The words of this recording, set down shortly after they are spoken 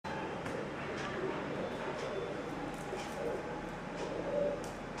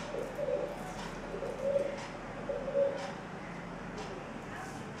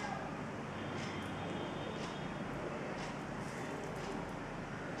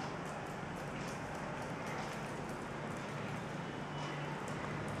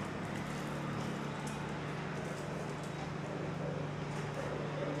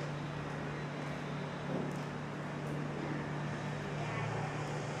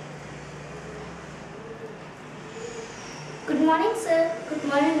Good morning, sir. Good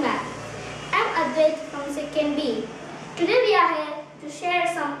morning, ma'am. I'm Advaith from 2nd B. Today we are here to share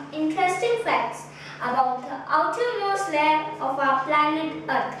some interesting facts about the outermost layer of our planet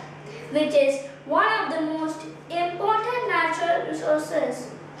Earth, which is one of the most important natural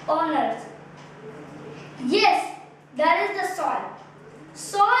resources on Earth. Yes, that is the soil.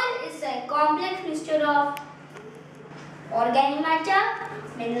 Soil is a complex mixture of organic matter,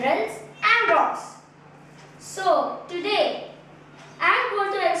 minerals and rocks. So, today I am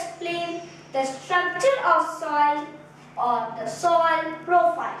going to explain the structure of soil or the soil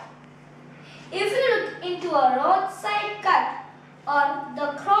profile. If you look into a roadside cut or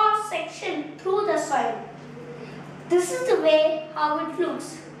the cross section through the soil, this is the way how it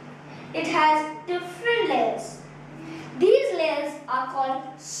looks. It has different layers. These layers are called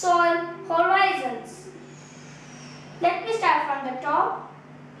soil horizons. Let me start from the top.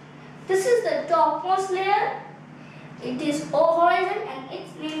 This is the topmost layer. It is O horizon and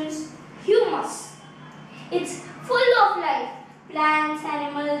its name is humus. It's full of life, plants,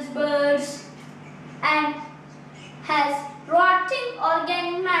 animals, birds, and has rotting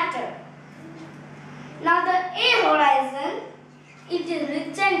organic matter. Now the A horizon, it is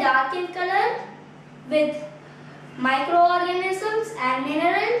rich and dark in color with microorganisms and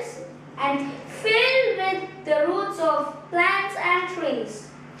minerals and filled with the roots of plants and trees.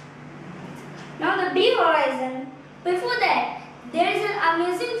 Now the B horizon, before that there is an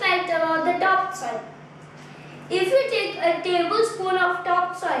amazing fact about the topsoil. If you take a tablespoon of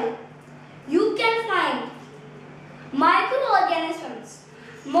topsoil, you can find microorganisms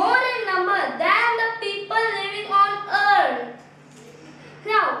more in number than the people living on Earth.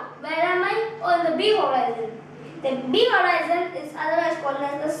 Now, where am I? On the B horizon. The B horizon is otherwise called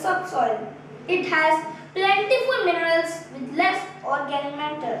as the subsoil. It has plentiful minerals with less organic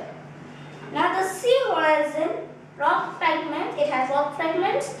matter. Now the C horizon, rock fragments, it has rock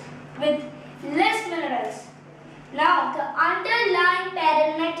fragments with less minerals. Now the underlying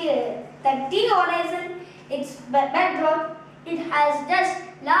parent material, the D horizon, it's bedrock, it has just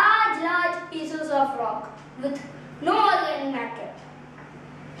large pieces of rock with no organic matter.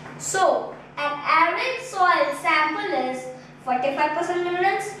 So an average soil sample is 45%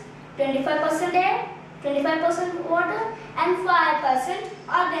 minerals, 25% air, 25% water and 5%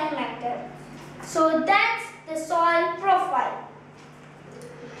 organic matter. So that's the soil profile.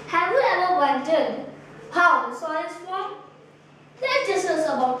 Have you ever wondered how the soil is formed? Let's discuss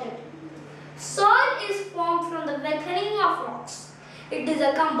about it. Soil is formed from the weathering of rocks. It is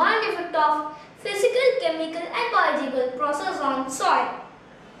a combined effect of physical, chemical and biological process on soil.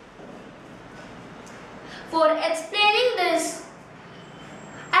 For explaining this,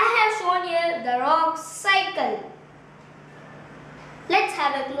 I have shown here the rock cycle. Let's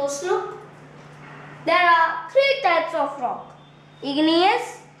have a close look. There are three types of rock: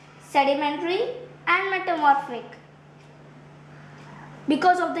 igneous, sedimentary and metamorphic.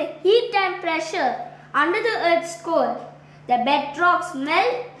 Because of the heat and pressure under the earth's core, the bedrocks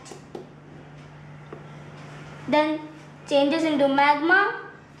melt, then changes into magma.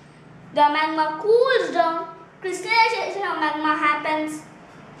 The magma cools down, crystallization of magma happens,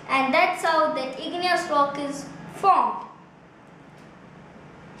 and that's how the igneous rock is formed.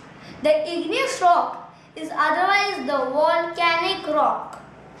 The igneous rock is otherwise the volcanic rock.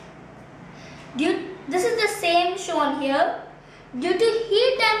 This is the same shown here. Due to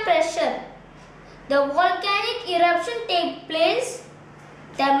heat and pressure, the volcanic eruption takes place,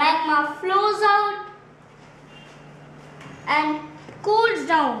 the magma flows out and cools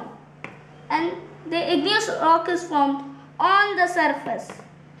down, and the igneous rock is formed on the surface.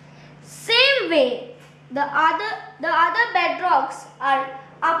 Same way, the other bedrocks are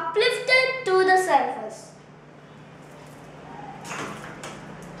uplifted to the surface.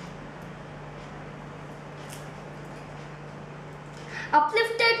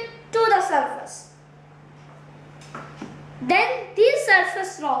 Uplifted to the surface. Then these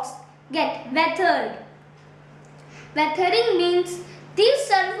surface rocks get weathered. Weathering means these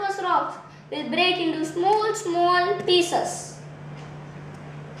surface rocks will break into small pieces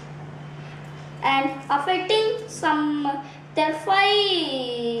and affecting there are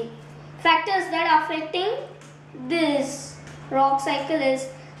 5 factors that are affecting this rock cycle is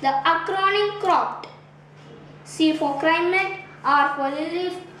the acronym CROP. C for climate, R for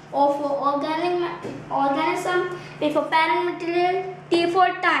relief, O for organism, P for parent material, T for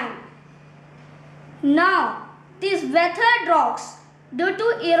time. Now, these weathered rocks, due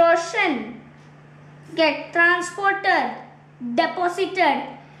to erosion, get transported,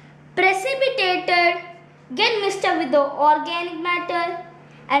 deposited, precipitated, get mixed up with the organic matter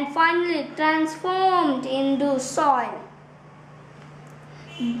and finally transformed into soil.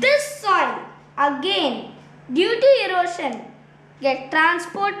 This soil again due to erosion gets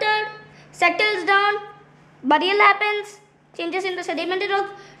transported, settles down, burial happens, changes into sedimentary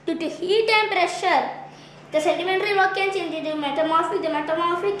rock due to heat and pressure. The sedimentary rock can change into metamorphic. The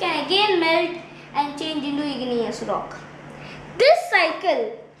metamorphic can again melt and change into igneous rock. This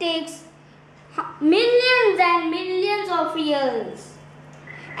cycle takes millions and millions of years.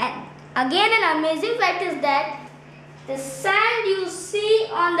 And again an amazing fact is that the sand you see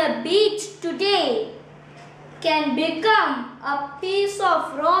on the beach today can become a piece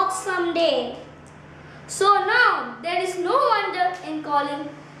of rock someday. So now there is no wonder in calling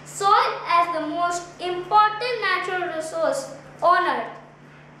soil as the most important natural resource on earth.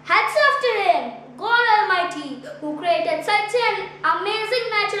 Hats off to him, God Almighty, who created such an amazing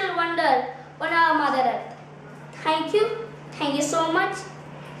natural wonder on our Mother Earth. Thank you. Thank you so much.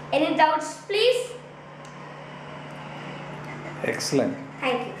 Any doubts, please? Excellent.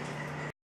 Thank you.